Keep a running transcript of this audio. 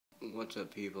What's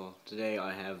up, people? Today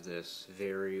I have this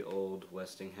very old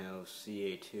Westinghouse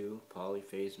ca-2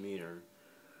 polyphase meter.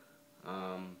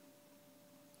 I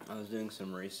was doing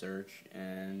some research,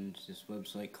 and this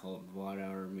website called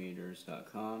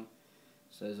watthourmeters.com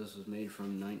says this was made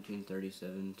from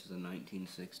 1937 to the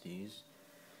 1960s.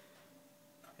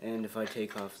 And if I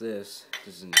take off this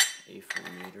is an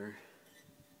A4 meter.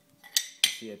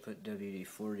 See, I put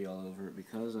WD-40 all over it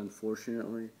because,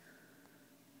 unfortunately,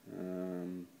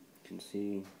 you can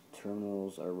see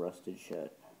terminals are rusted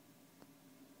shut.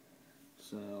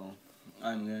 So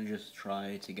I'm going to just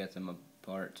try to get them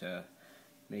apart to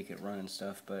make it run and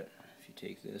stuff, but if you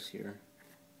take this here,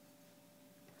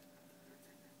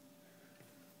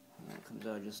 it comes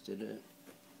out, I just did it.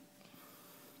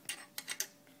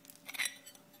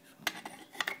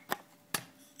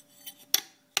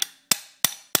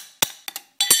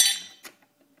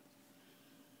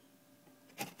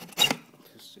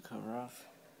 Just to cover off.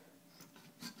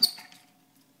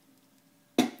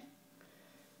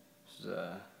 This is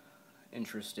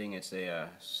interesting. It's a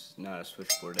not a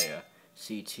switchboard, a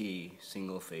CT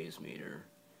single phase meter.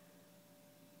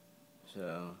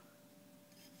 So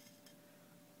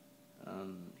you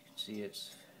can see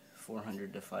it's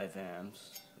 400 to 5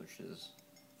 amps, which is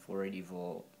 480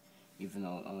 volt, even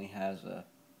though it only has a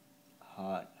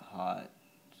hot,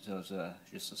 so it's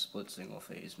just a split single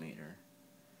phase meter.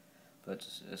 But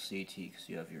it's a CT because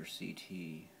you have your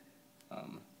CT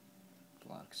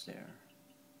blocks there.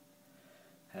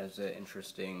 Has an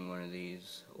interesting one of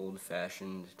these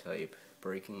old-fashioned type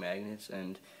braking magnets,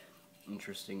 and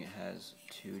interesting, it has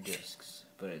 2 discs,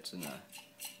 but it's in a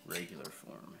regular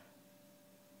form.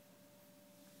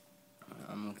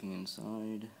 I'm looking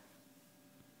inside.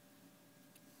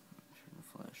 Turn the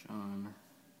flash on.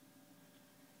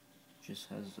 Just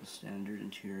has the standard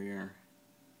interior.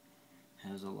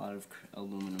 Has a lot of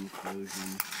aluminum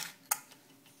corrosion.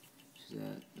 See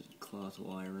that? There's cloth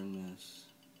wire in this.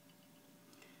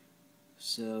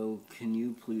 So, can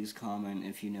you please comment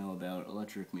if you know about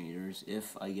electric meters?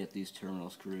 If I get these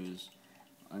terminal screws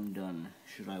undone,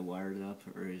 should I wire it up,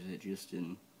 or is it just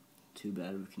in too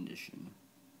bad of a condition?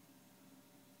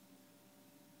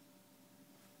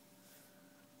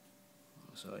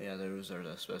 So yeah, those are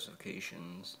the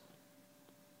specifications.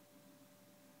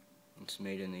 It's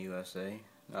made in the USA,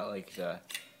 not like the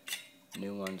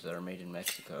new ones that are made in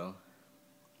Mexico.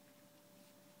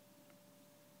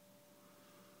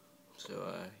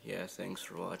 So yeah, thanks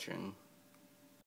for watching.